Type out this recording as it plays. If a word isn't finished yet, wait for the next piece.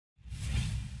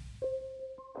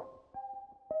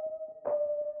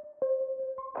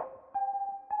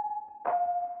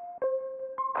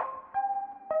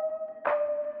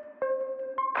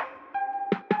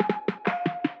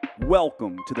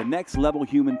Welcome to the Next Level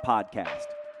Human podcast.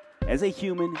 As a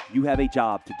human, you have a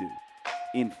job to do.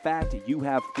 In fact, you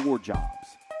have 4 jobs: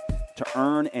 to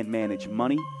earn and manage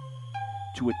money,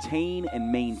 to attain and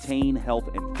maintain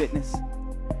health and fitness,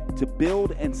 to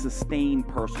build and sustain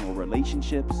personal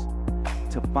relationships,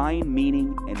 to find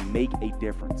meaning and make a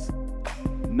difference.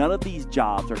 None of these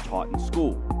jobs are taught in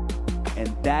school, and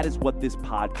that is what this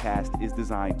podcast is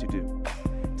designed to do: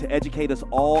 to educate us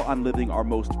all on living our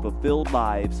most fulfilled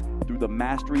lives through the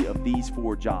mastery of these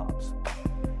 4 jobs.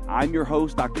 I'm your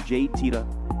host, Dr. Jade,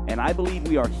 and I believe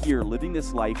we are here living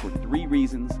this life for 3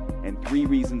 reasons and 3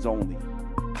 reasons only: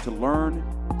 to learn,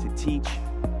 to teach,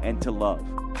 and to love.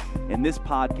 In this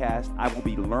podcast, I will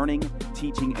be learning,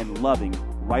 teaching, and loving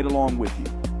right along with you.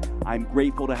 I'm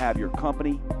grateful to have your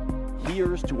company.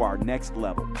 Here's to our next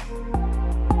level.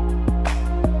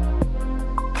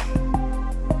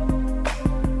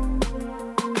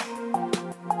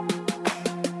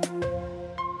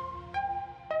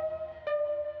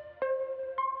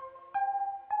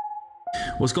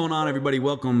 What's going on, everybody?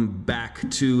 Welcome back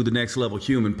to the Next Level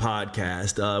Human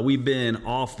podcast. We've been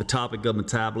off the topic of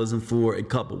metabolism for a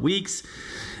couple weeks,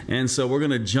 and so we're going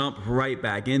to jump right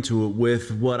back into it with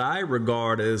what I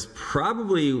regard as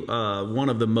probably one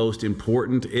of the most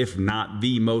important, if not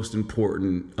the most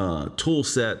important, tool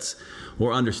sets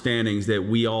or understandings that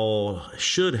we all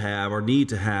should have or need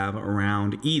to have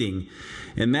around eating.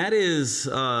 And that is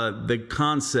the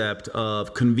concept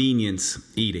of convenience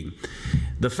eating.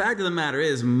 The fact of the matter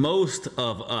is, most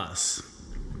of us,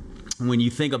 when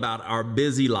you think about our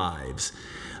busy lives,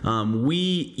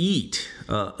 we eat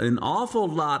an awful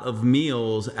lot of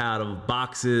meals out of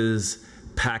boxes,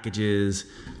 packages,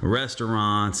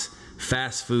 restaurants,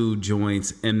 fast food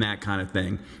joints, and that kind of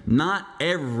thing. Not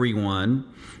everyone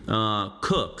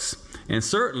cooks. And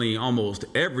certainly almost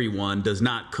everyone does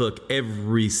not cook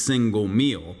every single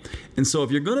meal. And so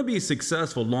if you're going to be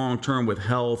successful long-term with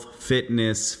health,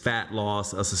 fitness, fat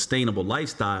loss, a sustainable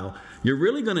lifestyle, you're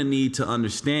really going to need to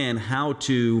understand how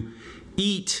to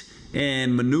eat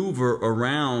and maneuver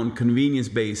around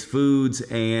convenience-based foods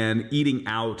and eating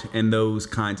out and those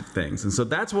kinds of things. And so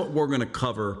that's what we're going to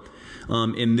cover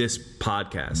in this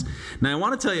podcast. Now, I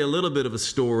want to tell you a little bit of a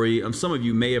story. Some of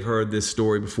you may have heard this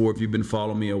story before if you've been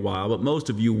following me a while, but most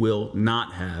of you will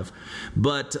not have.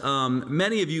 But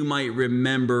many of you might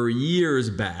remember years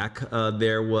back,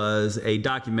 there was a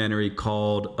documentary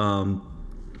called what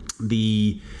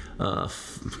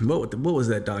was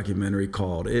that documentary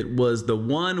called? It was the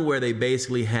one where they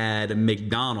basically had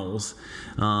McDonald's.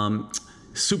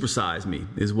 Supersize Me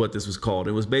is what this was called.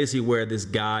 It was basically where this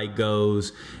guy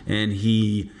goes and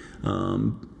he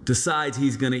decides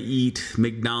he's going to eat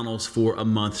McDonald's for a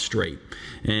month straight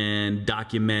and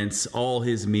documents all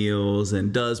his meals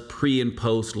and does pre and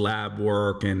post lab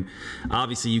work. And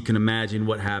obviously you can imagine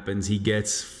what happens. He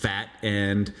gets fat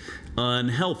and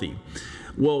unhealthy.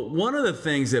 Well, one of the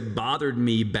things that bothered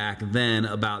me back then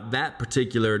about that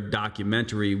particular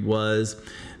documentary was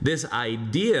this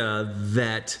idea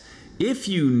that if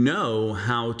you know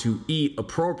how to eat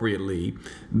appropriately,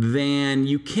 then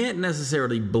you can't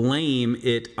necessarily blame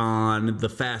it on the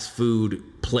fast food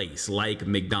place like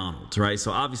McDonald's, right?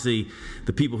 So obviously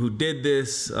the people who did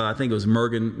this, I think it was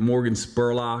Morgan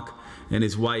Spurlock and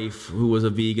his wife, who was a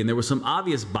vegan, there was some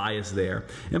obvious bias there.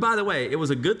 And by the way, it was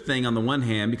a good thing on the one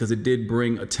hand because it did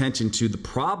bring attention to the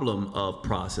problem of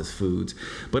processed foods,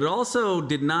 but it also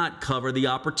did not cover the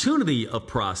opportunity of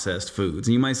processed foods.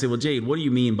 And you might say, well, Jade, what do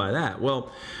you mean by that?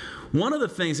 Well, one of the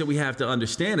things that we have to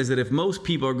understand is that if most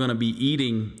people are going to be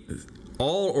eating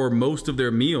all or most of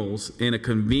their meals in a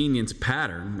convenience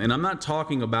pattern, and I'm not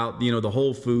talking about, the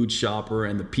whole food shopper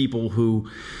and the people who,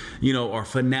 are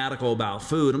fanatical about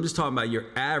food. I'm just talking about your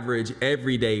average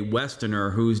everyday Westerner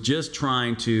who's just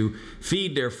trying to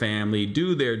feed their family,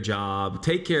 do their job,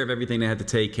 take care of everything they have to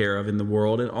take care of in the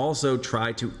world, and also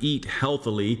try to eat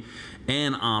healthily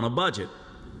and on a budget.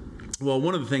 Well,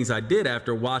 one of the things I did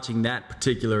after watching that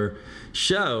particular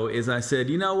show is I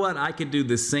said, you know what, I could do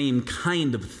the same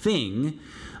kind of thing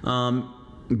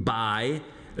by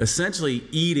essentially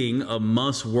eating a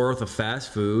month's worth of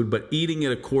fast food, but eating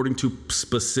it according to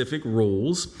specific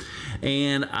rules.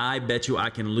 And I bet you I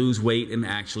can lose weight and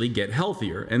actually get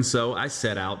healthier. And so I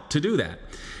set out to do that.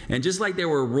 And just like there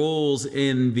were rules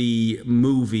in the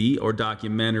movie or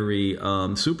documentary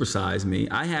Supersize Me,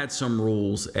 I had some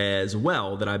rules as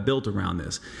well that I built around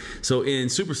this. So in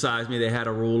Supersize Me, they had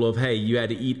a rule of, hey, you had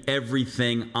to eat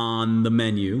everything on the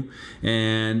menu.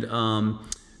 And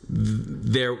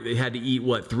they had to eat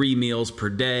 3 meals per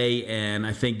day, and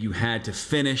I think you had to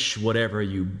finish whatever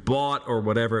you bought or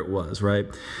whatever it was, right?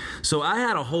 So I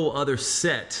had a whole other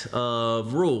set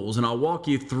of rules, and I'll walk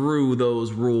you through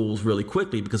those rules really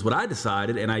quickly, because what I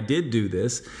decided, and I did do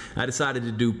this, I decided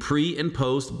to do pre and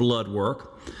post blood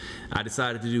work. I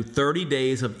decided to do 30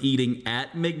 days of eating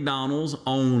at McDonald's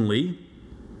only.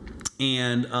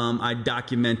 And I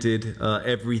documented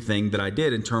everything that I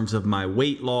did in terms of my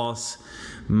weight loss,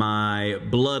 my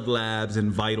blood labs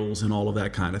and vitals and all of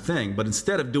that kind of thing. But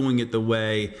instead of doing it the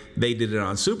way they did it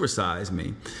on Supersize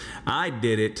Me, I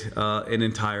did it an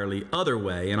entirely other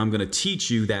way. And I'm going to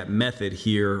teach you that method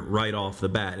here right off the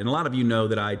bat. And a lot of you know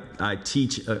that I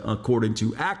teach according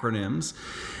to acronyms.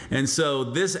 And so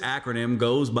this acronym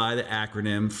goes by the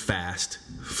acronym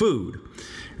FAST-FOOD.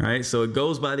 Right? So it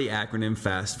goes by the acronym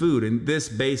FAST-FOOD, and this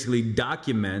basically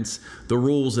documents the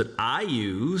rules that I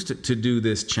used to do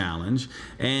this challenge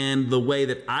and the way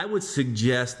that I would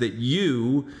suggest that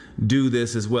you do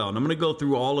this as well. And I'm going to go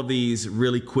through all of these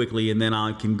really quickly, and then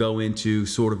I can go into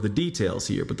sort of the details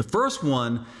here. But the first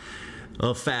one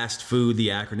of FAST-FOOD, the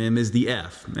acronym, is the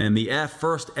F. And the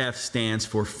first F stands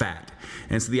for fat.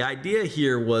 And so the idea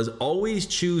here was always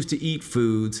choose to eat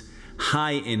foods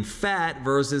high in fat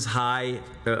versus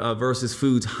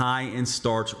foods high in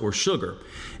starch or sugar.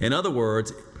 In other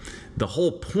words, the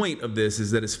whole point of this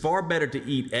is that it's far better to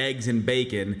eat eggs and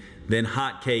bacon than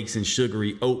hot cakes and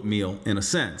sugary oatmeal, in a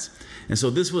sense. And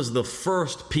so this was the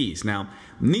first piece. Now,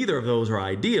 neither of those are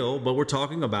ideal, but we're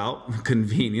talking about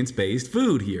convenience-based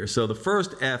food here. So the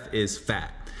first F is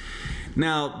fat.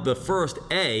 Now, the first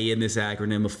A in this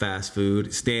acronym of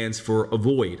FAST-FOOD stands for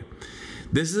avoid.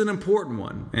 This is an important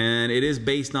one, and it is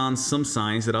based on some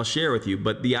science that I'll share with you,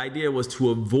 but the idea was to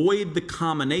avoid the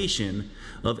combination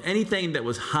of anything that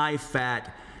was high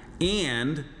fat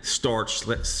and starch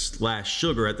 /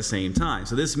 sugar at the same time.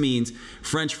 So this means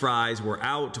French fries were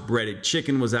out, breaded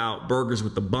chicken was out, burgers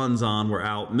with the buns on were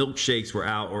out, milkshakes were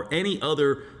out, or any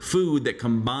other food that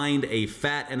combined a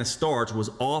fat and a starch was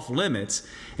off limits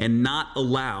and not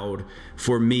allowed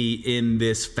for me in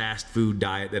this fast food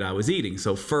diet that I was eating.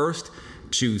 So first,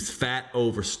 choose fat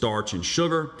over starch and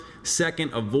sugar.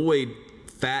 Second, avoid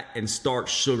fat and starch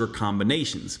sugar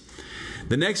combinations.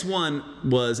 The next one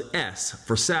was S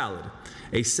for salad.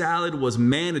 A salad was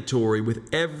mandatory with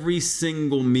every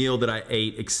single meal that I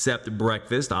ate except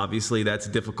breakfast. Obviously, that's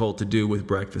difficult to do with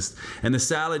breakfast. And the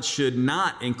salad should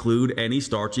not include any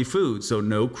starchy food. So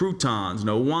no croutons,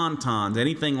 no wontons,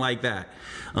 anything like that.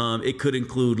 It could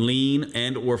include lean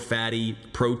and or fatty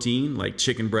protein like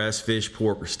chicken breast, fish,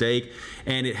 pork, or steak.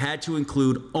 And it had to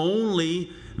include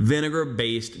only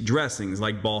vinegar-based dressings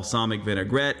like balsamic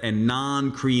vinaigrette and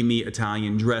non-creamy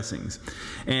Italian dressings.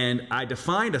 And I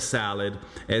defined a salad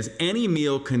as any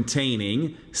meal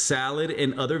containing salad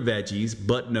and other veggies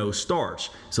but no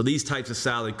starch. So these types of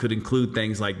salad could include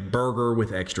things like burger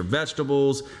with extra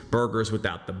vegetables, burgers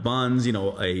without the buns, you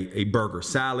know, a burger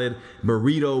salad,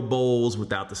 burrito bowls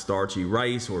without the starchy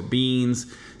rice or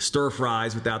beans, stir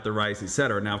fries without the rice,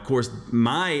 etc. Now, of course,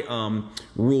 my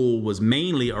rule was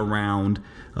mainly around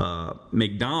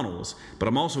McDonald's, but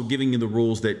I'm also giving you the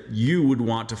rules that you would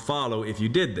want to follow if you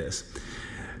did this.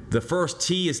 The first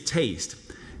T is taste.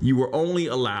 You were only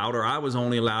allowed, or I was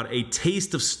only allowed, a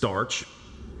taste of starch,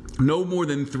 no more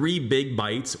than 3 big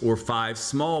bites or 5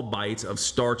 small bites of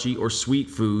starchy or sweet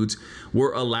foods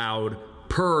were allowed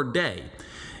per day.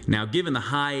 Now, given the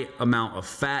high amount of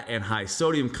fat and high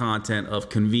sodium content of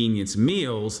convenience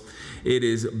meals, it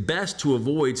is best to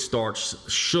avoid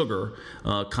starch-sugar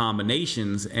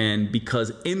combinations, and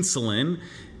because insulin,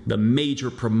 the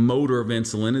major promoter of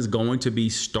insulin, is going to be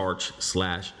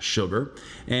starch/sugar,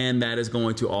 and that is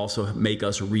going to also make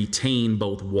us retain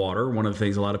both water. One of the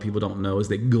things a lot of people don't know is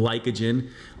that glycogen,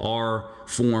 our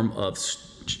form of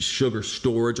sugar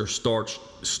storage or starch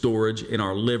storage in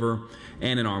our liver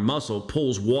and in our muscle,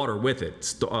 pulls water with it.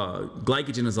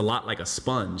 Glycogen is a lot like a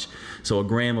sponge. So a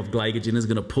gram of glycogen is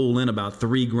going to pull in about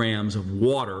 3 grams of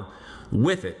water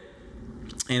with it.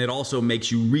 And it also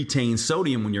makes you retain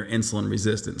sodium when you're insulin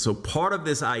resistant. So part of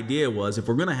this idea was, if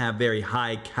we're going to have very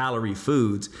high calorie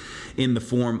foods in the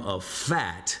form of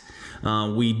fat,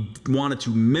 we wanted to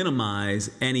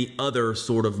minimize any other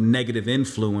sort of negative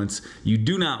influence. You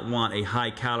do not want a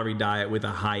high calorie diet with a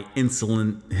high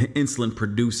insulin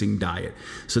producing diet.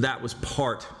 So that was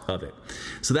part of it.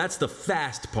 So that's the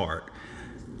fast part.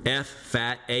 F,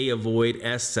 fat, A, avoid,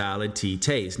 S, salad, T,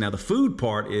 taste. Now the food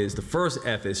part is, the first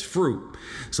F is fruit.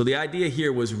 So the idea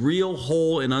here was real,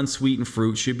 whole, and unsweetened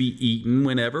fruit should be eaten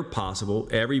whenever possible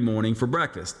every morning for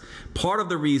breakfast. Part of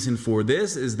the reason for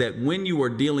this is that when you are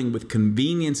dealing with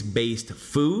convenience-based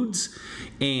foods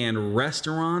and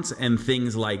restaurants and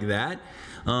things like that,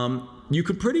 you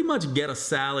could pretty much get a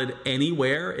salad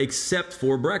anywhere except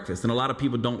for breakfast. And a lot of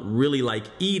people don't really like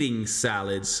eating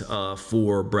salads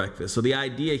for breakfast. So the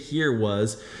idea here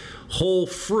was whole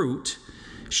fruit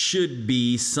should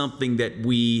be something that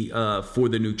we, for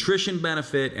the nutrition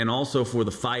benefit and also for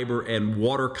the fiber and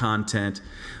water content,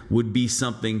 would be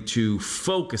something to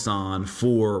focus on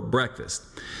for breakfast.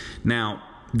 Now,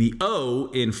 the O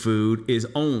in food is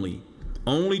only.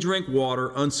 Only drink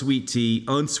water, unsweet tea,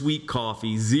 unsweet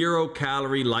coffee,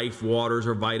 0-calorie life waters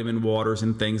or vitamin waters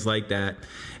and things like that.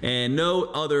 And no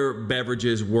other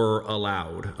beverages were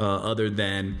allowed other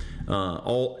than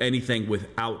anything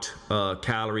without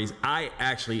calories. I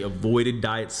actually avoided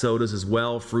diet sodas as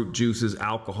well, fruit juices,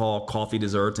 alcohol, coffee,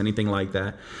 desserts, anything like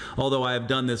that. Although I have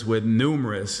done this with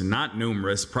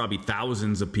probably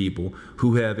thousands of people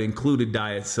who have included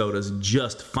diet sodas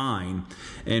just fine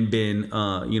and been,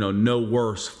 no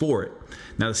worse for it.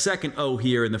 Now, the second O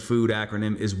here in the food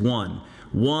acronym is one.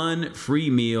 One free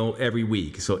meal every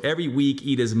week. So every week,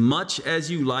 eat as much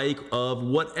as you like of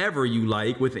whatever you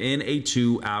like within a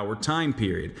 2-hour time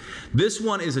period. This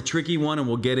one is a tricky one, and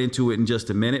we'll get into it in just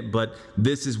a minute, but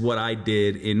this is what I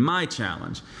did in my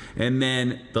challenge. And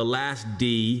then the last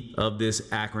D of this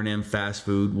acronym, fast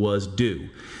food, was do.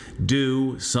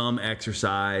 Do some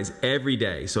exercise every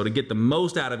day. So to get the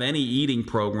most out of any eating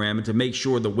program and to make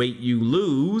sure the weight you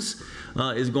lose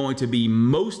is going to be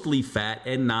mostly fat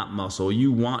and not muscle,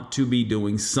 you want to be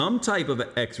doing some type of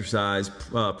exercise,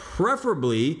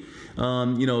 preferably,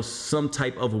 some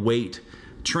type of weight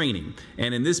training.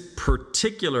 And in this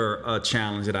particular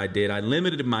challenge that I did, I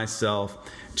limited myself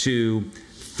to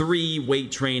 3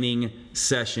 weight training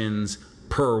sessions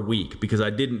per week because I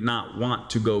did not want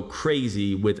to go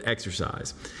crazy with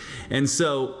exercise. And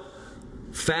so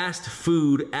fast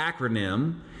food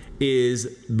acronym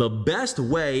is the best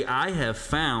way I have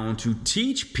found to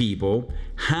teach people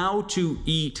how to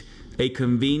eat a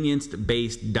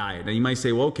convenience-based diet. Now you might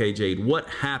say, well, okay, Jade, what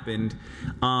happened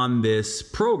on this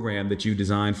program that you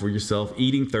designed for yourself,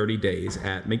 eating 30 days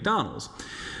at McDonald's?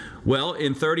 Well,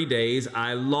 in 30 days,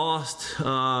 I lost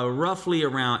roughly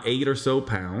around 8 or so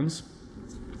pounds.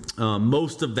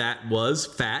 Most of that was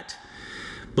fat,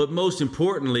 but most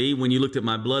importantly, when you looked at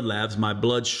my blood labs, my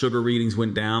blood sugar readings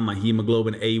went down, my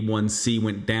hemoglobin A1C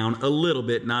went down a little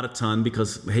bit, not a ton,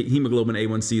 because hemoglobin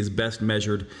A1C is best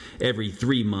measured every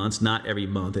 3 months, not every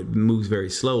month. It moves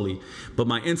very slowly. But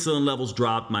my insulin levels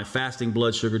dropped, my fasting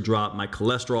blood sugar dropped, my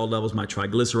cholesterol levels, my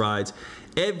triglycerides,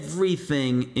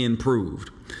 everything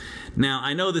improved. Now,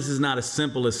 I know this is not as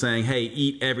simple as saying, hey,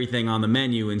 eat everything on the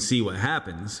menu and see what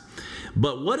happens.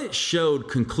 But what it showed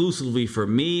conclusively for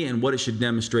me and what it should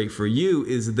demonstrate for you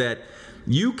is that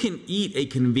you can eat a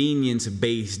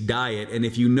convenience-based diet, and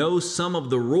if you know some of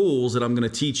the rules that I'm going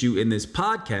to teach you in this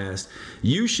podcast,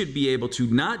 you should be able to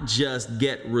not just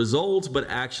get results, but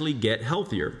actually get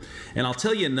healthier. And I'll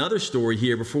tell you another story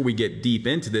here before we get deep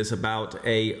into this about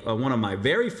one of my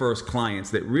very first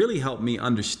clients that really helped me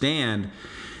understand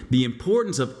the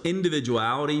importance of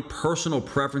individuality, personal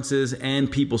preferences,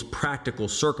 and people's practical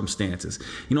circumstances.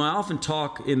 You know, I often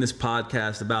talk in this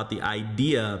podcast about the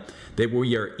idea that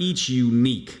we are each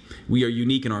unique. We are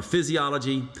unique in our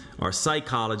physiology, our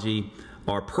psychology,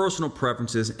 our personal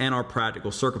preferences, and our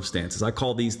practical circumstances. I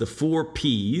call these the 4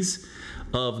 Ps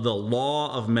of the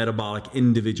law of metabolic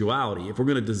individuality. If we're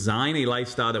going to design a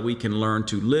lifestyle that we can learn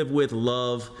to live with,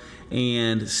 love,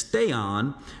 and stay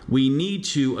on, we need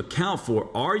to account for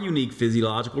our unique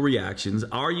physiological reactions,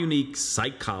 our unique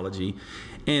psychology,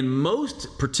 and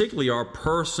most particularly our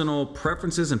personal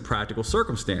preferences and practical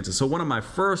circumstances. So one of my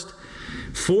first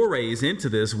forays into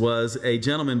this was a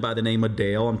gentleman by the name of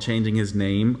Dale. I'm changing his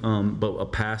name, but a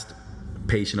past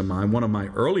patient of mine, one of my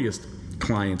earliest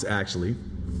clients actually.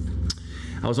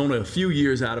 I was only a few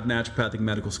years out of naturopathic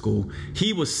medical school.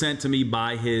 He was sent to me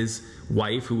by his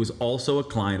wife, who was also a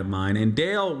client of mine. And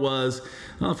Dale was,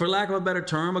 for lack of a better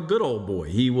term, a good old boy.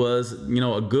 He was,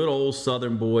 a good old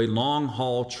Southern boy, long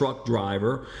haul truck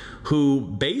driver who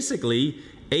basically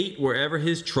ate wherever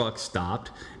his truck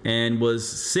stopped and was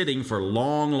sitting for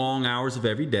long, long hours of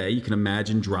every day. You can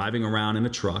imagine driving around in a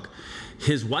truck.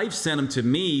 His wife sent him to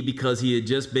me because he had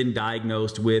just been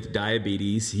diagnosed with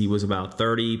diabetes. He was about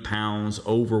 30 pounds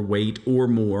overweight or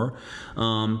more.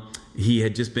 He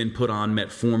had just been put on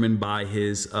metformin by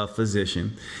his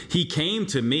physician. He came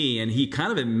to me and he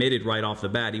kind of admitted right off the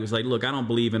bat, he was like, look, I don't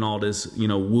believe in all this,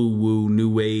 woo-woo,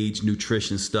 new age,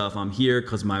 nutrition stuff. I'm here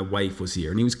because my wife was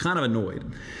here. And he was kind of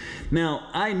annoyed. Now,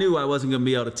 I knew I wasn't going to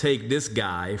be able to take this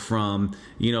guy from,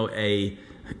 a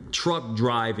truck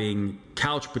driving,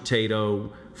 couch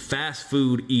potato, fast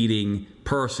food eating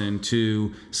person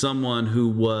to someone who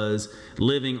was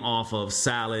living off of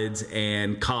salads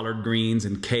and collard greens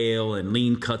and kale and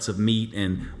lean cuts of meat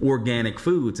and organic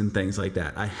foods and things like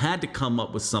that. I had to come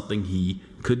up with something he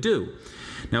could do.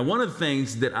 Now, one of the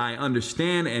things that I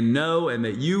understand and know, and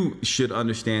that you should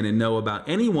understand and know about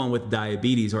anyone with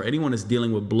diabetes or anyone that's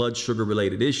dealing with blood sugar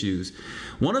related issues,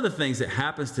 one of the things that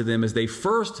happens to them is they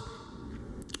first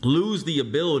lose the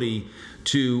ability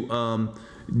to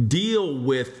deal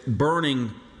with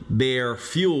burning their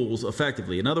fuels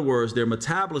effectively. In other words, their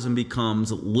metabolism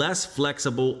becomes less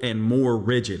flexible and more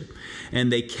rigid,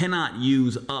 and they cannot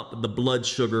use up the blood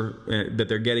sugar that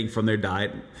they're getting from their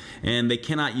diet, and they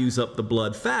cannot use up the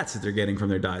blood fats that they're getting from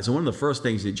their diet. So one of the first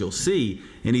things that you'll see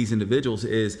in these individuals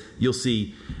is you'll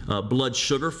see blood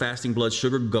sugar, fasting blood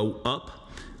sugar, go up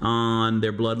on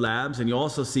their blood labs, and you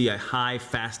also see a high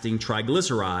fasting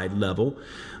triglyceride level.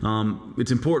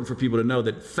 It's important for people to know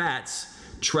that fats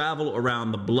travel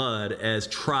around the blood as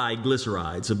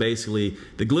triglycerides. So basically,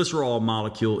 the glycerol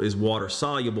molecule is water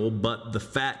soluble, but the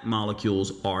fat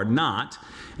molecules are not.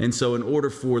 And so in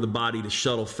order for the body to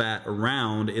shuttle fat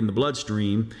around in the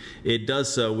bloodstream, it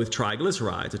does so with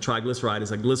triglycerides. A triglyceride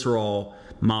is a glycerol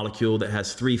molecule that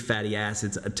has 3 fatty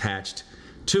acids attached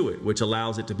to it, which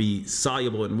allows it to be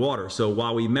soluble in water. So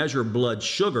while we measure blood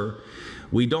sugar,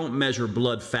 we don't measure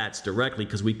blood fats directly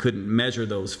because we couldn't measure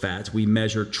those fats. We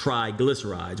measure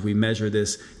triglycerides. We measure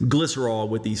this glycerol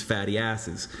with these fatty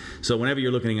acids. So whenever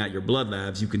you're looking at your blood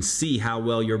labs, you can see how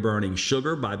well you're burning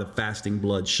sugar by the fasting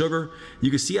blood sugar. You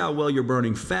can see how well you're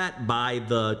burning fat by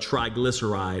the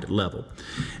triglyceride level.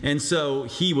 And so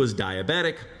he was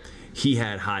diabetic. He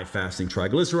had high fasting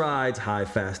triglycerides, high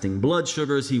fasting blood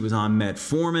sugars. He was on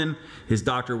metformin. His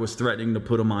doctor was threatening to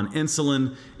put him on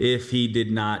insulin if he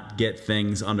did not get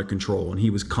things under control, and he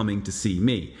was coming to see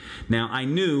me. Now, I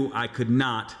knew I could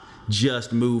not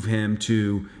just move him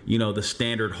to, the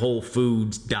standard Whole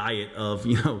Foods diet of,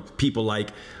 people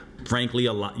like, frankly,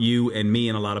 you and me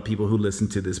and a lot of people who listen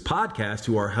to this podcast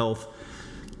who are health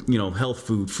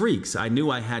food freaks. I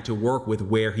knew I had to work with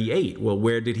where he ate. Well,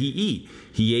 where did he eat?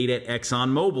 He ate at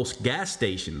ExxonMobil's gas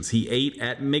stations. He ate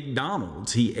at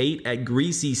McDonald's. He ate at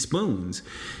Greasy Spoons.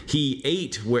 He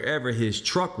ate wherever his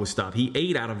truck was stopped. He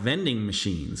ate out of vending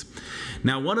machines.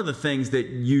 Now, one of the things that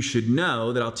you should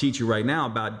know that I'll teach you right now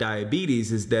about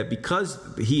diabetes is that because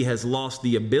he has lost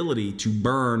the ability to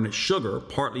burn sugar,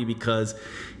 partly because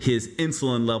his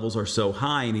insulin levels are so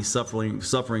high and he's suffering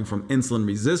from insulin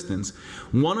resistance,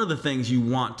 one of the things you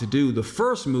want to do, the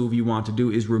first move you want to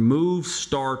do, is remove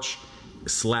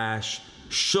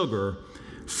starch/sugar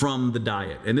from the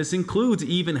diet. And this includes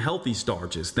even healthy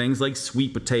starches, things like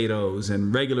sweet potatoes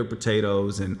and regular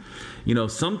potatoes and,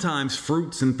 sometimes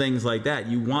fruits and things like that.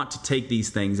 You want to take these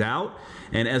things out.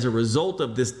 And as a result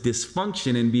of this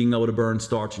dysfunction in being able to burn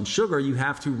starch and sugar, you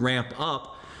have to ramp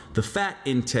up the fat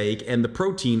intake and the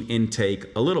protein intake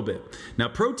a little bit. Now,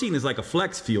 protein is like a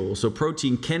flex fuel, so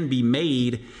protein can be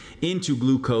made into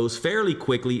glucose fairly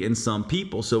quickly in some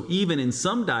people. So even in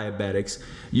some diabetics,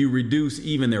 you reduce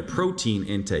even their protein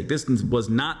intake. This was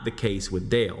not the case with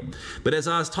Dale. But as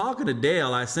I was talking to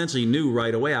Dale, I essentially knew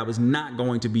right away I was not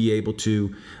going to be able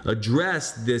to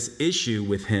address this issue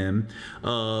with him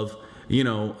of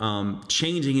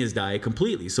changing his diet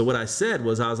completely. So what I said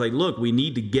was, I was like, look, we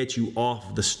need to get you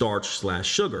off the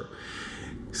starch/sugar.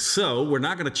 So we're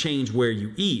not going to change where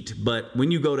you eat, but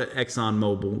when you go to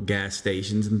ExxonMobil gas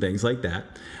stations and things like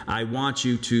that, I want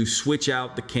you to switch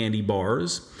out the candy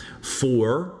bars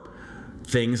for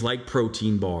things like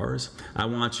protein bars. I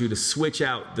want you to switch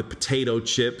out the potato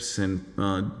chips and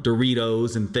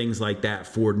Doritos and things like that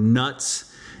for nuts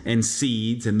and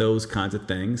seeds and those kinds of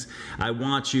things. I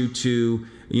want you to,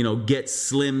 get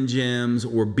Slim Jims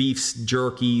or beef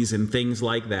jerkies and things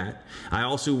like that. I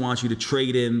also want you to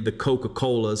trade in the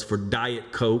Coca-Colas for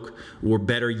Diet Coke, or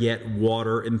better yet,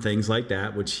 water and things like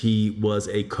that, which he was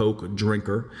a Coke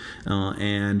drinker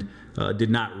and did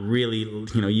not really,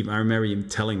 I remember him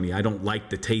telling me, I don't like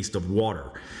the taste of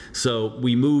water. So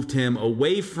we moved him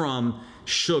away from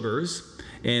sugars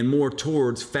and more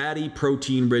towards fatty,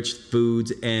 protein-rich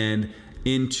foods and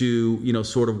into,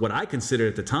 sort of what I considered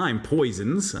at the time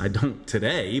poisons. I don't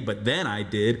today, but then I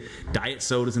did diet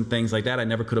sodas and things like that. I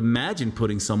never could imagine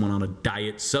putting someone on a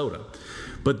diet soda.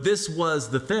 But this was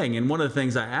the thing. And one of the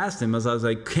things I asked him was, I was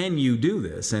like, can you do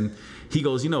this? And he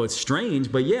goes, it's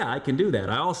strange, but yeah, I can do that.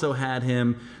 I also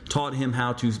taught him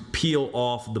how to peel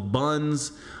off the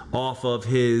buns off of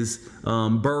his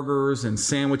burgers and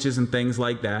sandwiches and things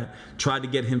like that. Tried to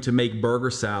get him to make burger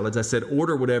salads. I said,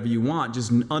 order whatever you want.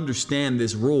 Just understand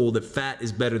this rule that fat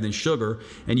is better than sugar,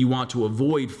 and you want to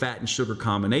avoid fat and sugar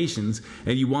combinations,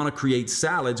 and you want to create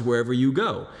salads wherever you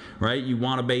go, right? You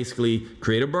want to basically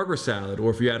create a burger salad,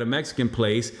 or if you're at a Mexican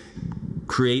place,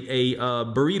 create a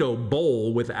burrito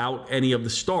bowl without any of the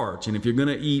starch. And if you're going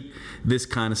to eat this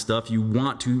kind of stuff, you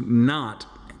want to not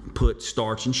put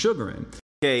starch and sugar in.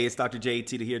 Hey, it's Dr. Jade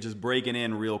here, just breaking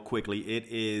in real quickly. It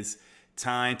is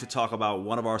time to talk about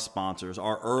one of our sponsors,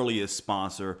 our earliest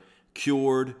sponsor,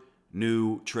 Cured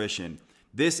Nutrition.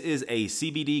 This is a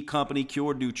CBD company.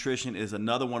 Cured Nutrition is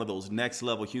another one of those next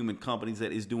level human companies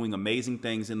that is doing amazing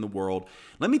things in the world.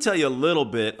 Let me tell you a little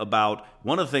bit about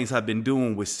one of the things I've been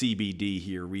doing with CBD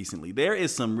here recently. There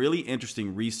is some really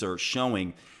interesting research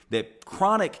showing that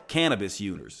chronic cannabis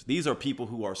users, these are people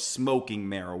who are smoking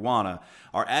marijuana,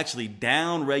 are actually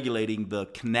down-regulating the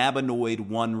cannabinoid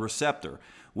 1 receptor.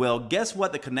 Well, guess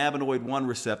what the cannabinoid 1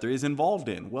 receptor is involved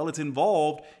in? Well, it's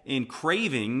involved in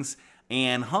cravings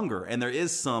and hunger. And there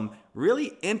is some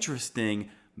really interesting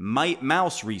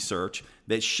mouse research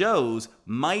that shows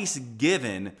mice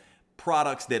given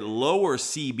products that lower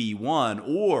CB1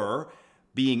 or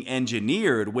being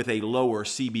engineered with a lower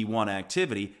CB1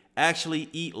 activity actually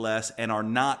eat less and are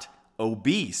not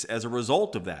obese as a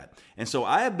result of that. And so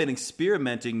I have been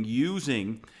experimenting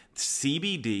using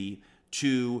CBD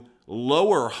to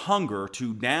lower hunger,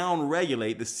 to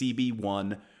down-regulate the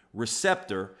CB1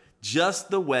 receptor, just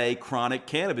the way chronic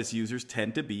cannabis users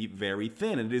tend to be very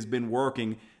thin. And it has been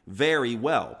working very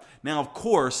well. Now, of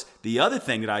course, the other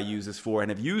thing that I use this for and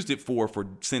have used it for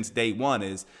since day one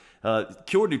is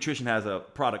Cured Nutrition has a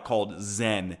product called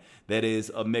Zen that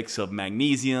is a mix of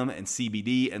magnesium and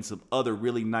CBD and some other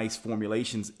really nice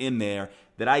formulations in there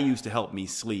that I use to help me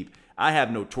sleep. I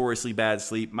have notoriously bad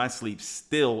sleep. My sleep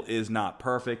still is not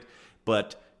perfect,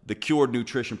 but the Cured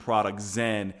Nutrition product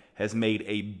Zen has made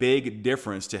a big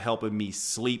difference to helping me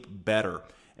sleep better.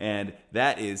 And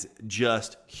that is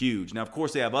just huge. Now, of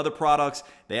course, they have other products.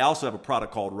 They also have a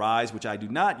product called Rise, which I do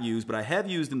not use, but I have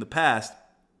used in the past.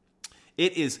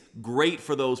 It is great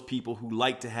for those people who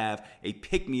like to have a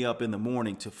pick-me-up in the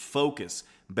morning to focus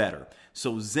better.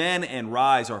 So Zen and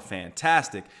Rise are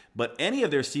fantastic, but any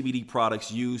of their CBD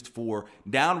products used for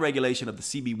downregulation of the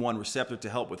CB1 receptor to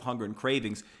help with hunger and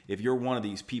cravings, if you're one of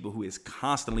these people who is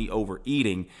constantly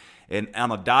overeating and on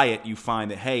a diet, you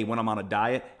find that, hey, when I'm on a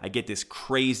diet, I get this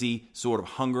crazy sort of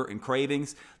hunger and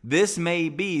cravings. This may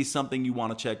be something you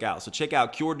want to check out. So check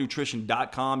out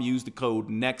curednutrition.com, use the code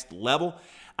NEXTLEVEL.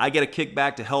 I get a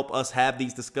kickback to help us have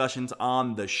these discussions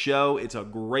on the show. It's a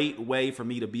great way for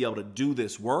me to be able to do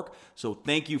this work. So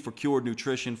thank you for Cured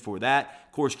Nutrition for that.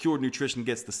 Of course, Cured Nutrition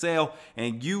gets the sale,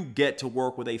 and you get to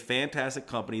work with a fantastic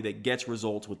company that gets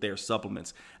results with their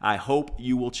supplements. I hope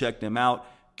you will check them out.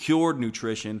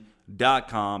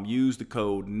 curednutrition.com. Use the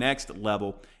code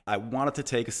NEXTLEVEL. I wanted to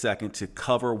take a second to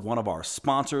cover one of our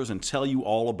sponsors and tell you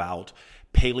all about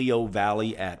Paleo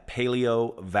Valley at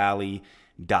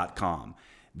paleovalley.com.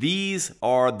 These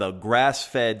are the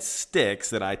grass-fed sticks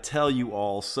that I tell you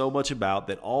all so much about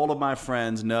that all of my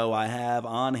friends know I have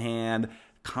on hand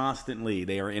constantly.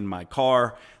 They are in my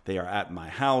car. They are at my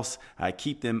house. I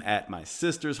keep them at my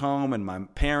sister's home and my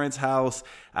parents' house.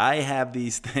 I have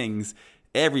these things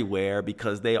everywhere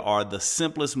because they are the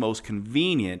simplest, most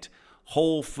convenient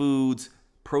whole foods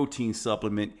protein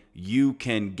supplement you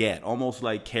can get. Almost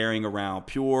like carrying around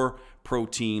pure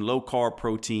protein, low-carb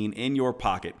protein in your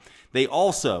pocket. They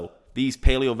also, these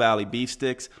Paleo Valley beef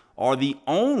sticks, are the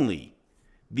only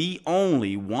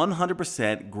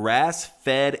 100%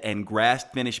 grass-fed and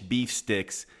grass-finished beef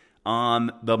sticks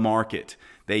on the market.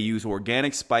 They use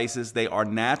organic spices. They are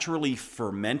naturally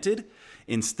fermented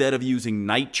instead of using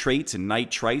nitrates and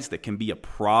nitrites that can be a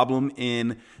problem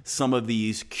in some of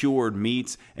these cured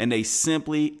meats, and they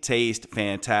simply taste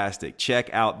fantastic. Check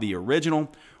out the original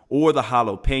or the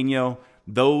jalapeno.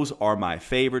 Those are my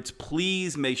favorites.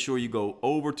 Please make sure you go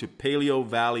over to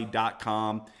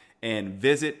paleovalley.com and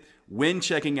visit. When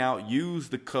checking out, use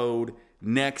the code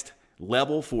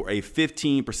NEXTLEVEL for a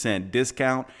 15%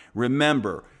 discount.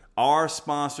 Remember, our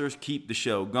sponsors keep the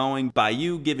show going by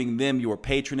you giving them your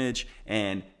patronage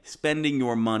and spending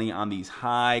your money on these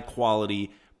high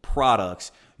quality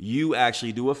products. You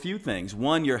actually do a few things.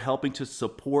 One, you're helping to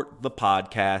support the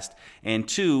podcast. And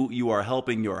two, you are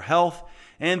helping your health.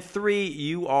 And three,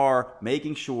 you are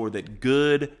making sure that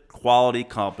good quality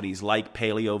companies like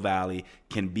Paleo Valley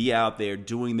can be out there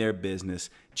doing their business,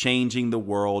 changing the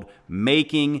world,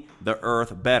 making the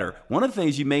earth better. One of the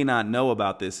things you may not know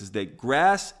about this is that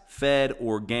grass-fed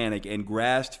organic and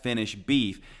grass-finished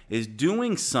beef is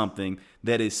doing something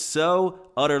that is so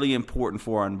utterly important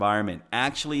for our environment,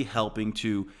 actually helping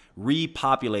to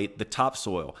repopulate the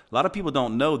topsoil. A lot of people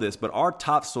don't know this, but our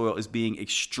topsoil is being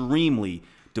extremely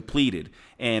depleted,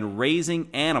 and raising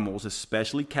animals,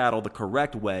 especially cattle, the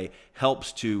correct way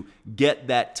helps to get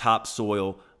that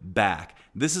topsoil back.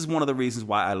 This is one of the reasons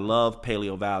why I love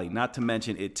Paleo Valley. Not to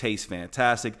mention it tastes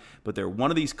fantastic, but they're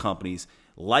one of these companies,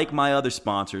 like my other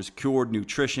sponsors, Cured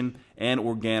Nutrition and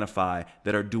Organifi,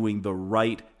 that are doing the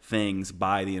right things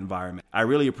by the environment. I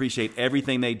really appreciate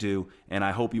everything they do, and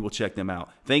I hope you will check them out.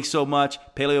 Thanks so much.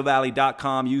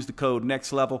 PaleoValley.com. Use the code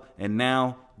NEXTLEVEL. And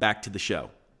now back to the show.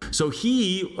 So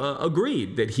he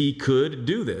agreed that he could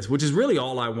do this, which is really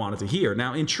all I wanted to hear.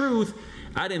 Now, in truth,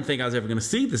 I didn't think I was ever going to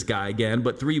see this guy again,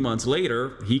 but 3 months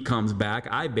later, he comes back.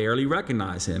 I barely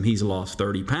recognize him. He's lost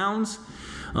 30 pounds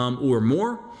or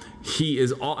more.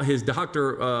 His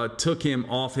doctor took him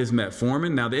off his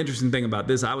metformin. Now, the interesting thing about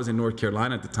this, I was in North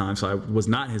Carolina at the time, so I was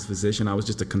not his physician. I was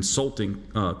just a consulting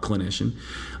clinician.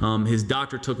 His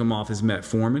doctor took him off his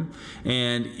metformin,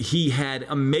 and he had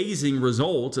amazing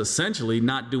results, essentially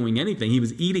not doing anything. He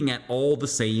was eating at all the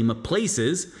same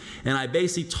places, and I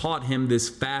basically taught him this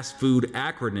fast food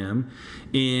acronym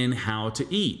in how to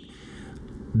eat.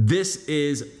 This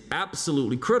is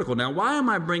absolutely critical. Now, why am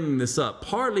I bringing this up?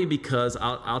 Partly because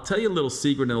I'll tell you a little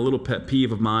secret and a little pet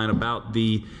peeve of mine about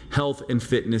the health and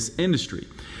fitness industry.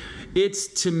 It's,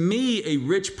 to me, a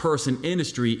rich person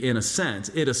industry in a sense.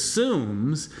 It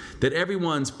assumes that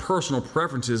everyone's personal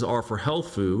preferences are for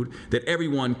health food, that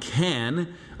everyone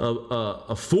can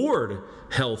afford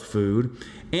health food,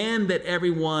 and that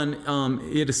everyone,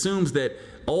 it assumes that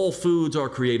all foods are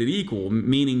created equal,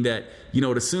 meaning that,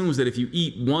 it assumes that if you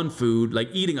eat one food, like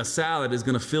eating a salad is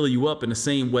going to fill you up in the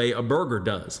same way a burger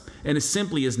does. And it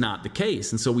simply is not the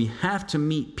case. And so we have to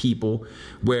meet people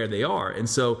where they are. And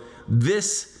so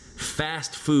this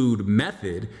fast food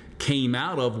method came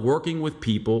out of working with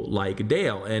people like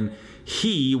Dale. And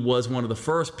he was one of the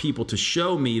first people to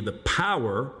show me the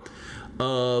power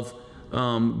of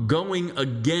going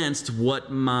against what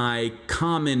my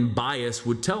common bias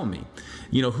would tell me.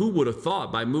 Who would have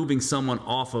thought by moving someone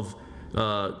off of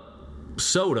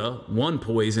soda, one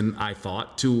poison I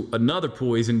thought, to another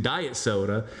poison, diet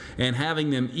soda, and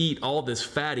having them eat all this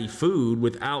fatty food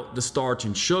without the starch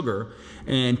and sugar,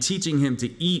 and teaching him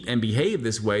to eat and behave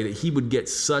this way, that he would get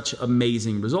such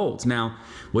amazing results. Now,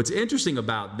 what's interesting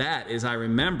about that is I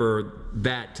remember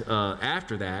that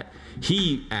after that,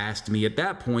 he asked me at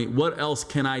that point, what else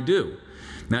can I do?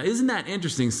 Now, isn't that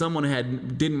interesting? Someone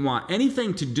didn't want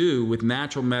anything to do with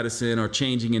natural medicine or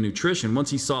changing in nutrition. Once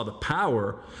he saw the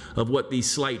power of what these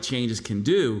slight changes can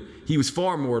do, he was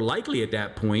far more likely at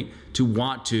that point to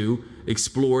want to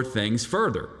explore things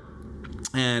further.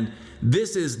 And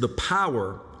this is the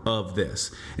power of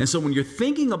this. And so when you're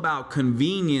thinking about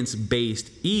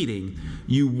convenience-based eating,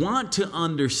 you want to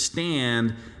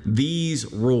understand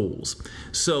these rules.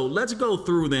 So let's go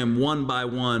through them one by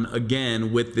one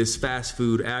again with this fast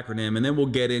food acronym, and then we'll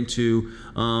get into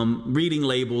reading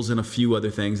labels and a few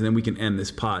other things, and then we can end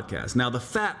this podcast. Now, the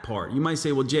fat part, you might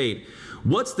say, well, Jade,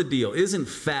 what's the deal? Isn't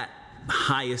fat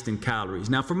highest in calories?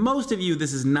 Now, for most of you,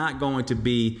 this is not going to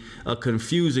be a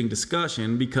confusing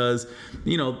discussion because,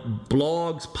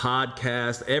 blogs,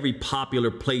 podcasts, every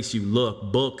popular place you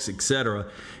look, books,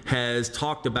 etc., has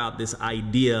talked about this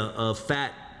idea of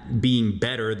fat being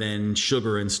better than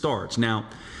sugar and starch. Now,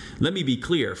 let me be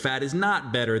clear. Fat is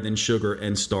not better than sugar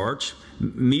and starch.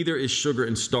 Neither is sugar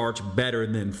and starch better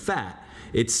than fat.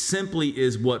 It simply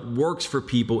is what works for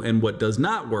people and what does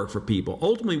not work for people.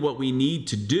 Ultimately, what we need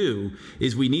to do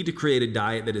is we need to create a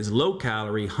diet that is low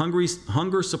calorie,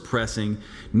 hunger suppressing,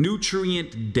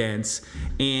 nutrient dense,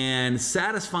 and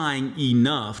satisfying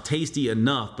enough, tasty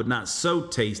enough, but not so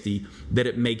tasty that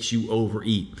it makes you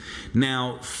overeat.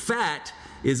 Now, fat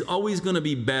is always going to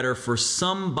be better for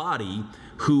somebody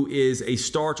who is a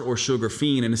starch or sugar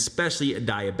fiend, and especially a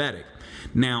diabetic.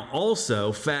 Now,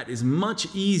 also, fat is much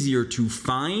easier to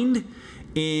find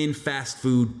in fast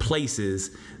food places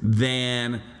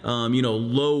than,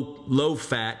 low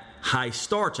fat, high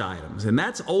starch items. And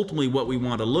that's ultimately what we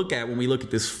want to look at when we look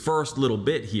at this first little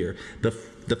bit here.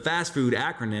 The fast food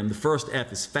acronym, the first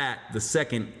F is fat, the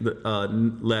second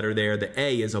letter there, the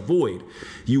A, is avoid.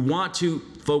 You want to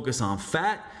focus on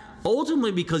fat,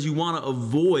 ultimately because you want to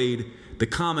avoid the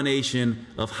combination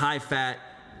of high fat,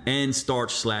 and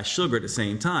starch/sugar at the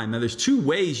same time. Now, there's two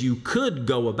ways you could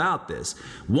go about this.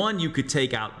 One, you could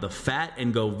take out the fat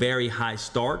and go very high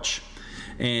starch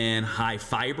and high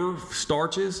fiber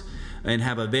starches and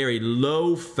have a very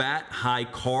low fat, high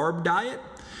carb diet.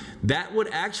 That would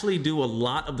actually do a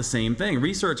lot of the same thing.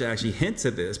 Research actually hints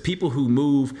at this. People who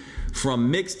move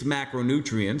from mixed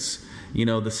macronutrients, you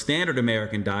know, the standard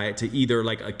American diet, to either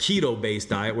like a keto-based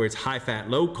diet where it's high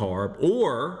fat, low carb,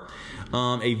 or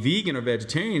a vegan or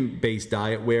vegetarian-based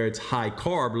diet where it's high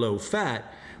carb, low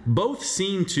fat, both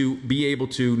seem to be able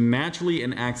to naturally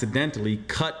and accidentally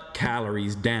cut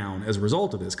calories down as a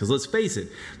result of this. Because let's face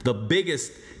it, the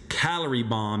biggest calorie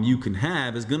bomb you can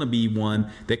have is going to be one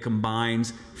that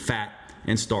combines fat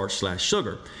and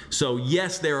starch/sugar. So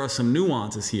yes, there are some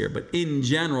nuances here, but in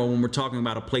general, when we're talking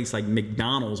about a place like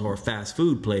McDonald's or a fast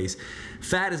food place,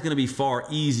 fat is going to be far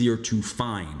easier to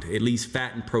find, at least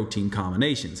fat and protein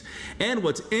combinations. And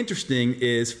what's interesting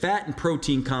is fat and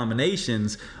protein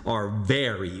combinations are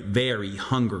very, very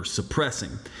hunger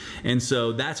suppressing. And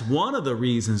so that's one of the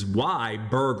reasons why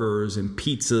burgers and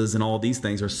pizzas and all these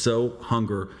things are so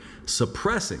hunger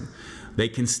suppressing. They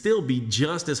can still be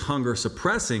just as hunger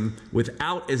suppressing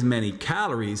without as many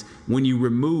calories when you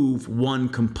remove one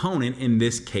component, in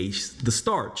this case, the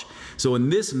starch. So in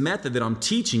this method that I'm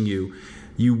teaching you,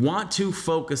 you want to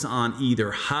focus on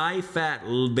either high fat,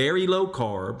 very low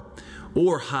carb,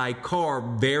 or high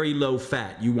carb, very low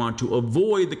fat. You want to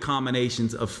avoid the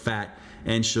combinations of fat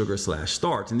and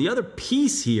sugar/starch. And the other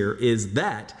piece here is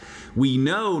that we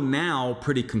know now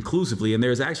pretty conclusively, and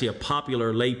there's actually a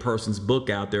popular layperson's book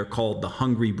out there called The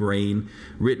Hungry Brain,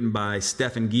 written by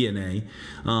Stephan Guyenet,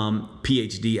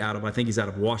 PhD out of, I think he's out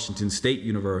of Washington State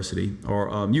University,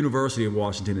 or University of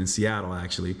Washington in Seattle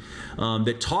actually,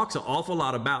 that talks an awful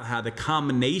lot about how the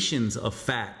combinations of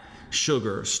fat,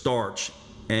 sugar, starch,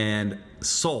 and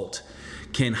salt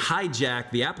can hijack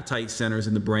the appetite centers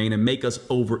in the brain and make us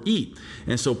overeat.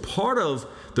 And so part of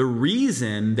the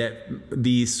reason that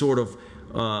these sort of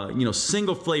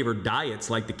single flavor diets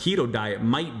like the keto diet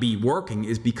might be working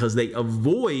is because they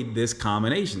avoid this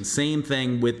combination. Same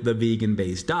thing with the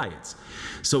vegan-based diets.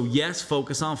 So yes,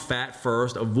 focus on fat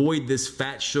first, avoid this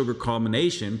fat-sugar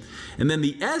combination. And then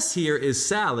the S here is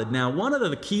salad. Now, one of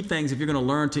the key things if you're going to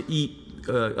learn to eat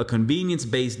a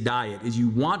convenience-based diet is you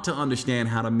want to understand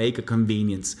how to make a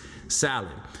convenience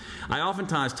salad. I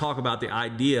oftentimes talk about the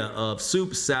idea of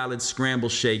soup, salads,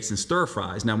 scrambled shakes, and stir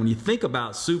fries. Now, when you think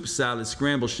about soup, salads,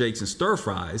 scrambled shakes, and stir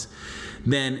fries,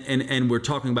 then and we're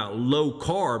talking about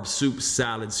low-carb soup,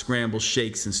 salads, scrambled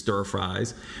shakes, and stir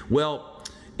fries, well,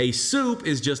 a soup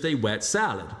is just a wet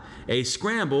salad. A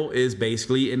scramble is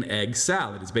basically an egg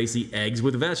salad. It's basically eggs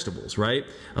with vegetables, right?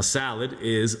 A salad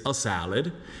is a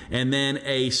salad. And then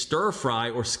a stir fry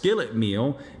or skillet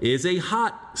meal is a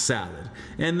hot salad.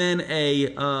 And then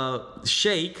a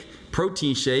shake,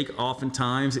 protein shake,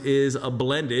 oftentimes is a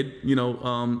blended,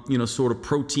 sort of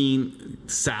protein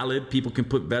salad. People can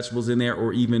put vegetables in there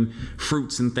or even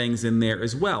fruits and things in there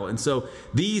as well. And so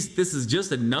this is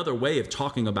just another way of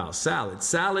talking about salads.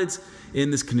 Salads in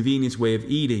this convenience way of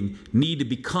eating need to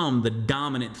become the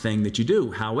dominant thing that you do.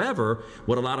 However,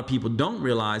 what a lot of people don't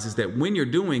realize is that when you're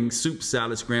doing soup,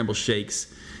 salad, scrambled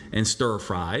shakes, and stir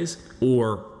fries,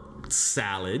 or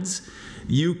salads,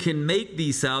 you can make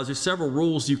these salads. There's several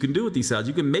rules you can do with these salads.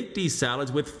 You can make these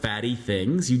salads with fatty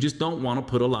things. You just don't want to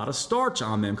put a lot of starch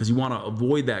on them because you want to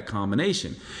avoid that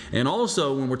combination. And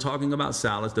also, when we're talking about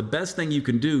salads, the best thing you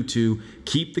can do to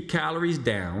keep the calories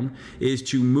down is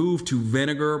to move to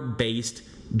vinegar-based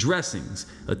dressings.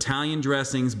 Italian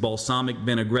dressings, balsamic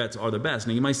vinaigrettes are the best.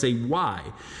 Now you might say, why?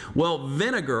 Well,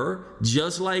 vinegar,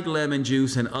 just like lemon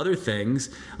juice and other things,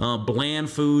 bland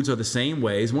foods are the same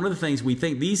ways. One of the things we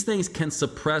think, these things can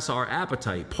suppress our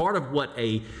appetite. Part of what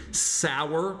a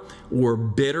sour or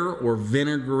bitter or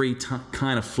vinegary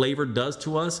kind of flavor does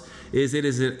to us is it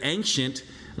is an ancient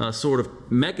sort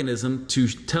of mechanism to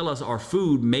tell us our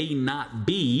food may not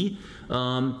be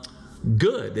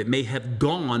good. It may have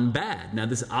gone bad. Now,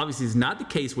 this obviously is not the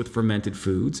case with fermented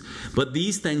foods, but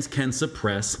these things can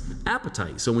suppress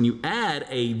appetite. So when you add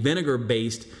a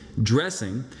vinegar-based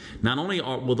dressing, not only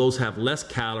will those have less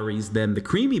calories than the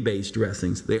creamy-based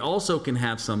dressings, they also can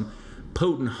have some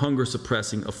potent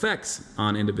hunger-suppressing effects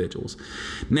on individuals.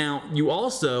 Now, you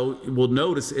also will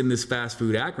notice in this fast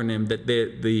food acronym that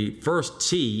the first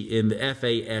T in the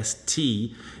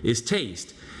F.A.S.T is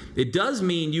taste. It does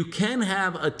mean you can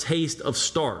have a taste of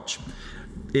starch.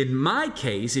 In my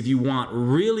case, if you want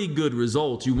really good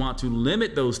results, you want to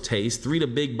limit those tastes, 3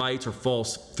 big bites or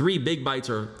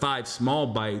 5 small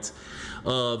bites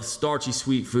of starchy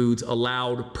sweet foods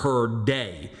allowed per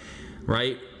day,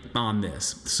 right? on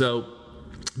this. So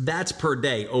that's per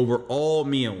day over all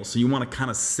meals. So you want to kind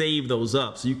of save those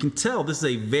up. So you can tell this is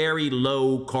a very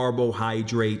low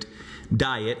carbohydrate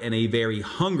diet and a very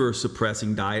hunger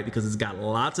suppressing diet because it's got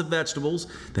lots of vegetables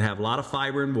that have a lot of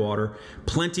fiber and water,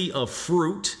 plenty of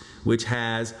fruit, which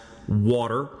has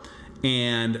water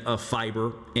and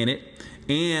fiber in it,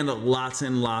 and lots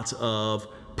of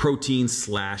protein /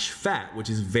 fat, which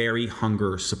is very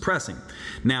hunger suppressing.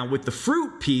 Now with the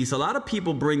fruit piece, a lot of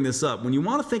people bring this up. When you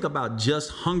want to think about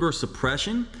just hunger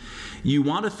suppression, you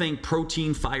want to think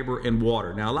protein, fiber, and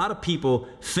water. Now a lot of people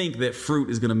think that fruit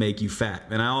is going to make you fat.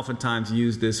 And I oftentimes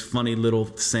use this funny little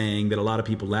saying that a lot of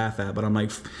people laugh at, but I'm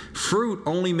like, fruit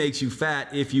only makes you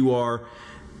fat if you are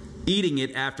eating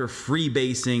it after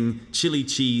freebasing chili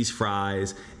cheese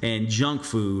fries and junk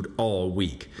food all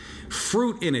week.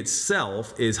 Fruit in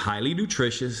itself is highly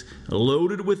nutritious,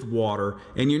 loaded with water,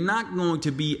 and you're not going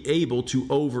to be able to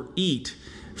overeat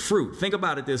fruit. Think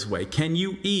about it this way. Can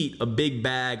you eat a big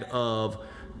bag of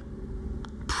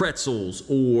pretzels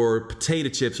or potato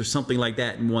chips or something like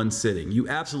that in one sitting? You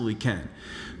absolutely can.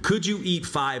 Could you eat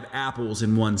 5 apples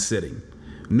in one sitting?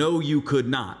 No, you could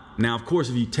not. Now, of course,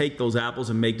 if you take those apples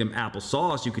and make them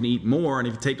applesauce, you can eat more. And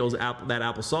if you take that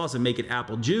applesauce and make it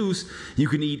apple juice, you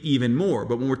can eat even more.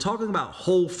 But when we're talking about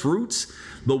whole fruits,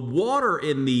 the water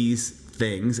in these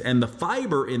things and the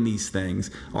fiber in these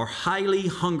things are highly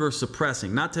hunger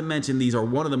suppressing. Not to mention these are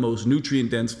one of the most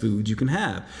nutrient dense foods you can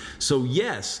have. So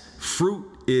yes, fruit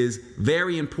is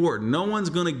very important. No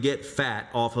one's going to get fat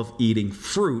off of eating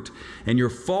fruit, and you're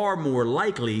far more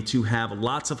likely to have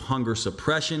lots of hunger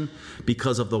suppression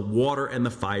because of the water and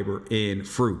the fiber in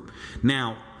fruit.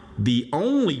 Now, the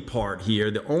only part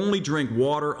here, the only drink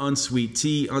water, unsweet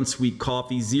tea, unsweet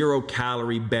coffee,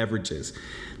 0-calorie beverages.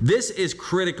 This is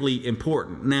critically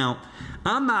important. Now,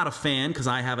 I'm not a fan because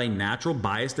I have a natural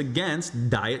bias against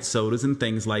diet sodas and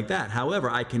things like that. However,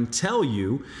 I can tell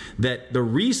you that the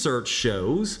research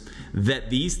shows that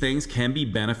these things can be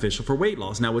beneficial for weight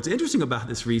loss. Now, what's interesting about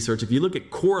this research, if you look at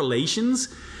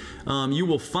correlations, you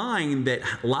will find that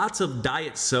lots of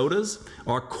diet sodas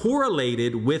are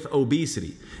correlated with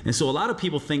obesity. And so a lot of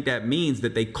people think that means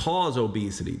that they cause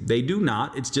obesity. They do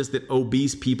not. It's just that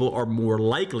obese people are more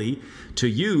likely to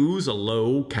use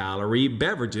low-calorie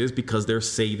beverages because they're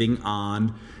saving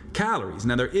on calories.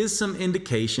 Now, there is some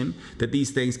indication that these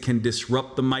things can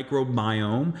disrupt the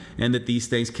microbiome and that these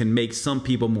things can make some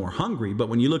people more hungry. But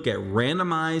when you look at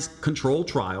randomized controlled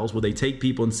trials where they take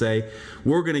people and say,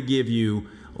 we're going to give you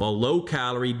a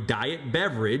low-calorie diet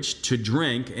beverage to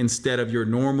drink instead of your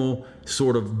normal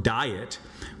sort of diet,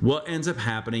 what ends up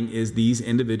happening is these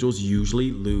individuals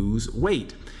usually lose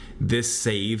weight. This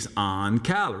saves on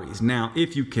calories. Now,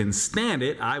 if you can stand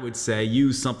it, I would say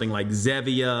use something like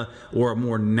Zevia or a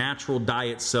more natural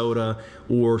diet soda,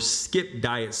 or skip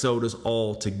diet sodas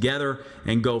altogether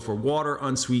and go for water,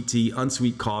 unsweet tea,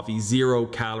 unsweet coffee,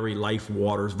 0-calorie life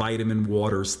waters, vitamin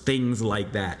waters, things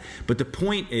like that. But the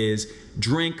point is,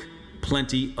 drink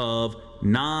plenty of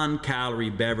non-calorie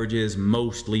beverages,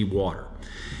 mostly water.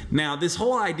 Now, this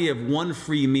whole idea of one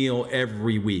free meal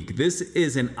every week, this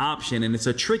is an option, and it's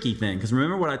a tricky thing, because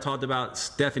remember what I talked about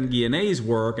Stephen Guyenet's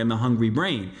work and the hungry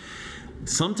brain.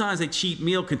 Sometimes a cheat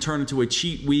meal can turn into a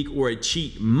cheat week or a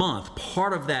cheat month.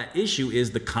 Part of that issue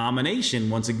is the combination,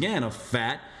 once again, of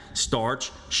fat,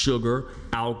 starch, sugar,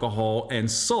 alcohol,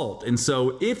 and salt. And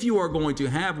so if you are going to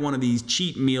have one of these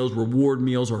cheat meals, reward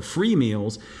meals, or free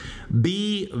meals,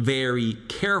 be very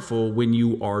careful when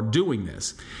you are doing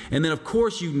this. And then, of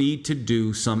course, you need to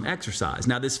do some exercise.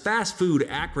 Now, this fast food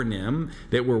acronym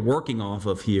that we're working off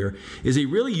of here is a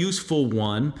really useful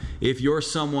one if you're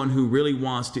someone who really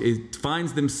wants to,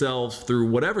 finds themselves through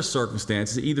whatever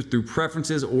circumstances, either through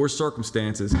preferences or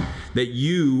circumstances, that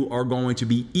you are going to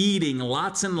be eating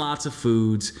lots and lots of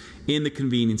foods in the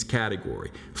convenience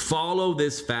category. Follow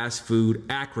this fast food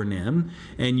acronym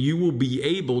and you will be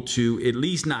able to at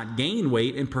least not gain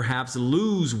weight and perhaps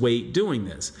lose weight doing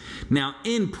this. Now,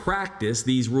 in practice,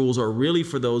 these rules are really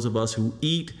for those of us who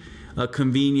eat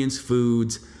convenience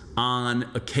foods on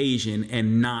occasion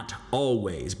and not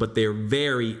always, but they're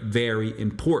very, very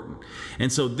important.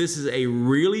 And so this is a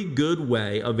really good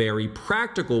way, a very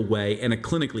practical way, and a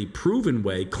clinically proven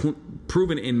way,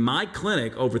 proven in my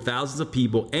clinic over thousands of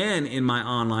people and in my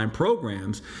online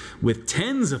programs with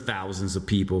tens of thousands of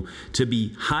people, to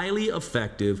be highly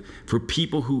effective for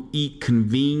people who eat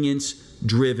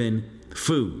convenience-driven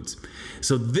foods.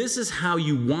 So this is how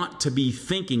you want to be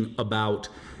thinking about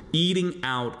eating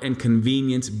out and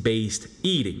convenience-based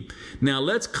eating. Now,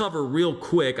 let's cover real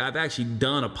quick. I've actually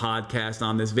done a podcast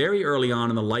on this very early on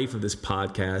in the life of this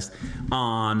podcast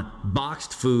on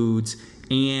boxed foods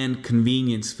and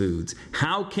convenience foods.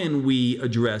 How can we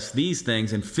address these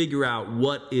things and figure out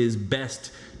what is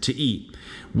best to eat?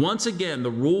 Once again,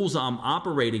 the rules I'm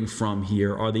operating from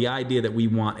here are the idea that we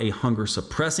want a hunger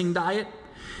suppressing diet,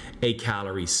 a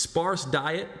calorie sparse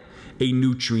diet, a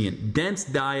nutrient dense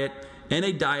diet, and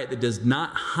a diet that does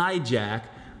not hijack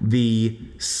the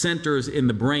centers in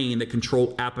the brain that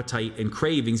control appetite and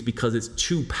cravings because it's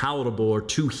too palatable or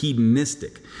too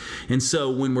hedonistic. And so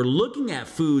when we're looking at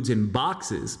foods in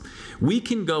boxes, we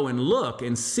can go and look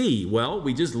and see, well,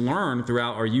 we just learned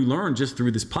throughout, or you learned just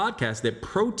through this podcast, that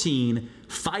protein,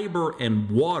 fiber, and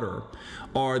water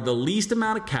are the least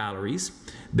amount of calories.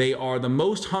 They are the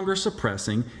most hunger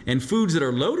suppressing, and foods that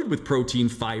are loaded with protein,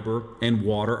 fiber, and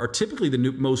water are typically the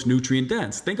most nutrient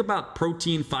dense. Think about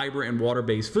protein, fiber, and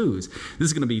water-based foods. This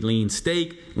is going to be lean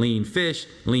steak, lean fish,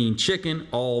 lean chicken,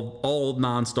 all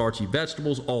non-starchy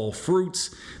vegetables, all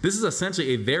fruits. This is essentially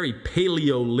a very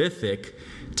Paleolithic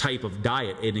type of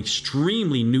diet, an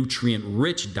extremely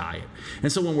nutrient-rich diet.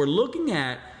 And so when we're looking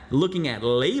at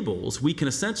labels, we can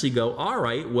essentially go, all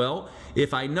right, well,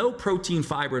 if I know protein,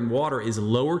 fiber, and water is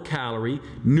lower calorie,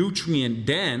 nutrient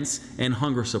dense, and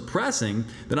hunger suppressing,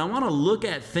 then I want to look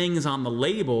at things on the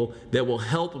label that will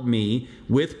help me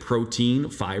with protein,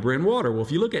 fiber, and water. Well,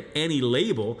 if you look at any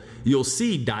label, you'll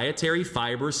see dietary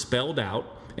fiber spelled out,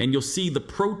 and you'll see the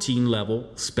protein level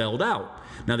spelled out.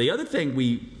 Now, the other thing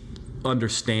we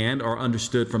understand or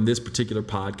understood from this particular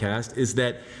podcast is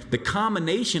that the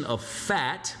combination of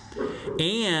fat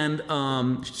and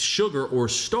sugar or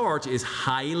starch is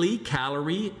highly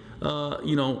calorie,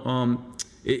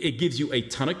 it gives you a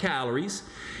ton of calories.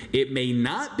 It may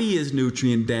not be as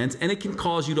nutrient dense, and it can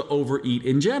cause you to overeat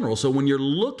in general. So when you're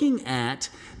looking at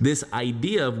this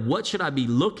idea of what should I be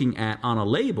looking at on a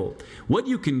label, what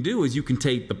you can do is you can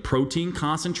take the protein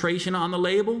concentration on the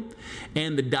label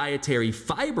and the dietary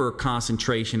fiber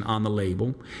concentration on the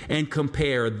label and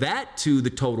compare that to the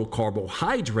total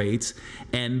carbohydrates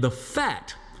and the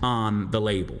fat on the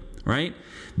label, right?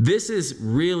 This is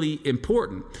really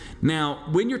important. Now,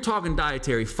 when you're talking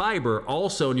dietary fiber,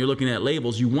 also, and you're looking at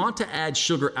labels, you want to add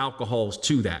sugar alcohols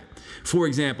to that. For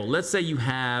example, let's say you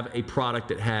have a product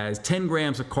that has 10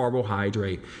 grams of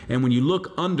carbohydrate, and when you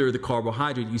look under the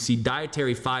carbohydrate, you see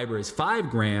dietary fiber is 5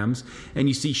 grams, and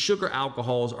you see sugar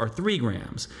alcohols are 3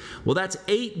 grams. Well, that's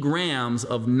 8 grams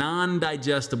of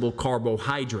non-digestible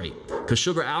carbohydrate, because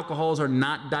sugar alcohols are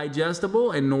not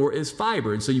digestible, and nor is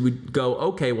fiber. And so you would go,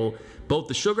 okay, well, both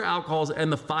the sugar alcohols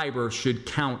and the fiber should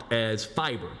count as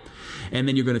fiber. And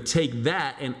then you're going to take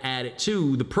that and add it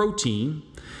to the protein.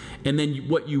 And then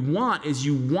what you want is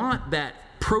you want that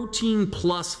protein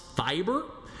plus fiber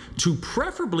to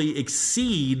preferably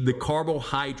exceed the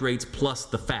carbohydrates plus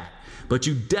the fat. But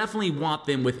you definitely want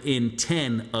them within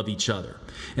 10 of each other.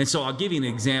 And so I'll give you an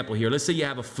example here. Let's say you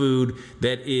have a food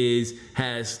that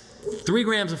has 3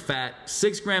 grams of fat,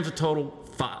 6 grams of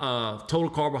total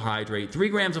carbohydrate, 3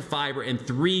 grams of fiber, and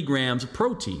 3 grams of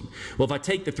protein. Well, if I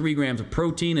take the 3 grams of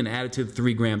protein and add it to the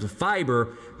 3 grams of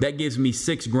fiber, that gives me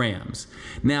 6 grams.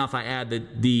 Now, if I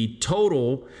add the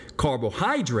total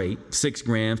carbohydrate, 6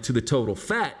 grams, to the total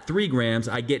fat, 3 grams,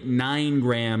 I get 9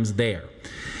 grams there.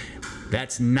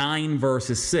 That's 9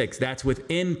 versus 6. That's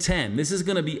within 10. This is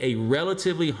going to be a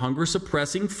relatively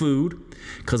hunger-suppressing food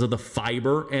because of the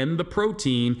fiber and the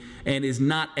protein, and is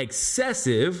not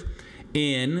excessive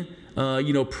in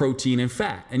protein and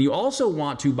fat. And you also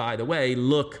want to, by the way,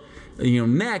 look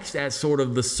next at sort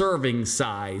of the serving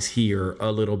size here a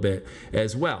little bit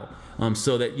as well,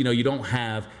 so that you don't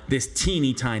have this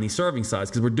teeny tiny serving size,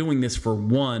 because we're doing this for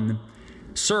 1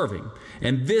 serving.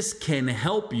 And this can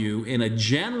help you in a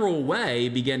general way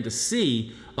begin to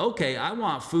see, okay, I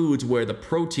want foods where the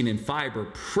protein and fiber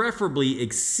preferably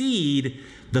exceed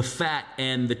the fat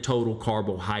and the total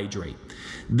carbohydrate.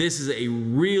 This is a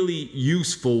really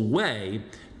useful way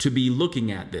to be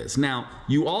looking at this. Now,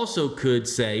 you also could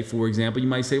say, for example, you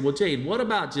might say, well, Jade, what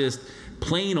about just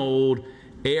plain old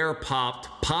air-popped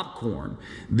popcorn?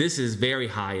 This is very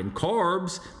high in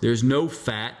carbs. There's no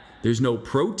fat. There's no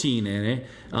protein in it.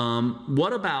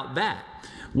 What about that?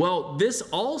 Well, this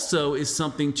also is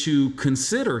something to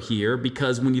consider here,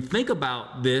 because when you think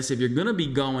about this, if you're going to be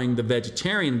going the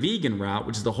vegetarian-vegan route,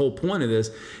 which is the whole point of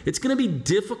this, it's going to be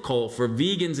difficult for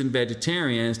vegans and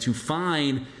vegetarians to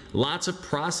find lots of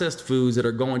processed foods that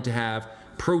are going to have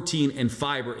protein and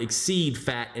fiber exceed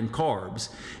fat and carbs.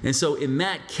 And so in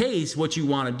that case, what you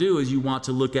want to do is you want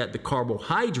to look at the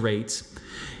carbohydrates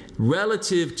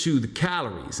relative to the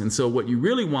calories. And so what you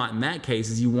really want in that case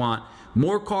is you want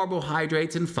more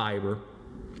carbohydrates and fiber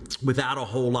without a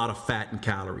whole lot of fat and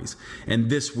calories. And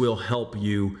this will help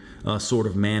you sort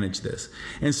of manage this.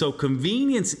 And so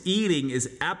convenience eating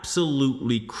is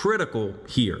absolutely critical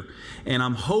here. And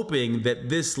I'm hoping that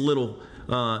this little,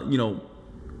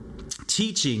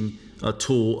 teaching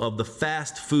tool of the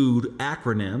fast food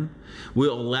acronym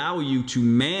will allow you to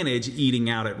manage eating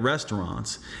out at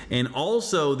restaurants. And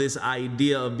also this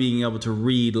idea of being able to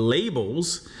read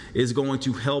labels is going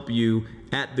to help you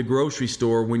at the grocery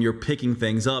store when you're picking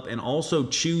things up and also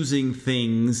choosing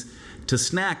things to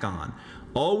snack on.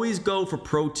 Always go for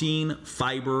protein,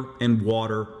 fiber, and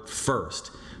water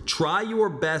first. Try your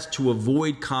best to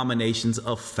avoid combinations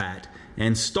of fat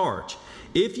and starch.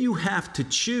 If you have to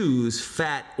choose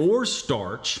fat or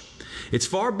starch, it's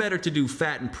far better to do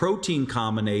fat and protein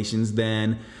combinations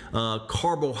than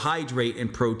carbohydrate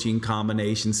and protein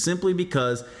combinations, simply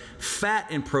because fat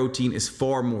and protein is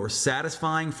far more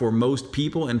satisfying for most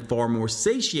people and far more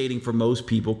satiating for most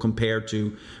people compared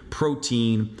to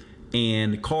protein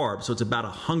and carbs. So it's about a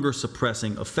hunger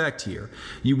suppressing effect here.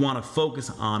 You want to focus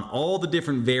on all the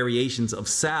different variations of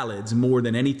salads more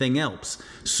than anything else.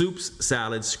 Soups,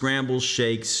 salads, scrambles,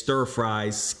 shakes, stir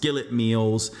fries, skillet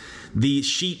meals, the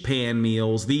sheet pan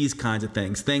meals, these kinds of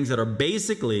things. Things that are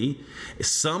basically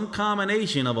some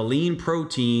combination of a lean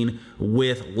protein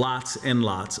with lots and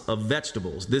lots of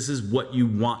vegetables. This is what you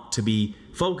want to be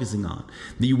focusing on.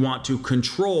 You want to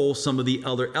control some of the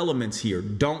other elements here.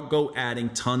 Don't go adding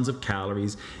tons of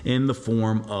calories in the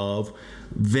form of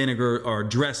vinegar or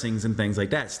dressings and things like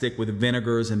that. Stick with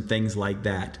vinegars and things like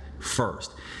that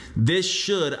first. This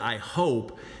should, I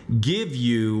hope, give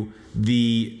you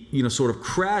the sort of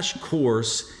crash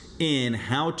course in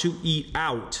how to eat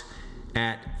out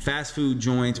at fast food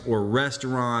joints or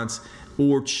restaurants,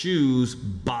 or choose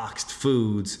boxed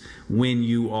foods when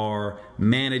you are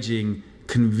managing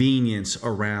convenience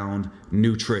around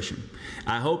nutrition.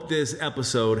 I hope this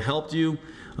episode helped you.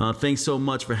 Thanks so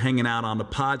much for hanging out on the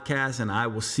podcast, and I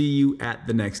will see you at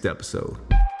the next episode.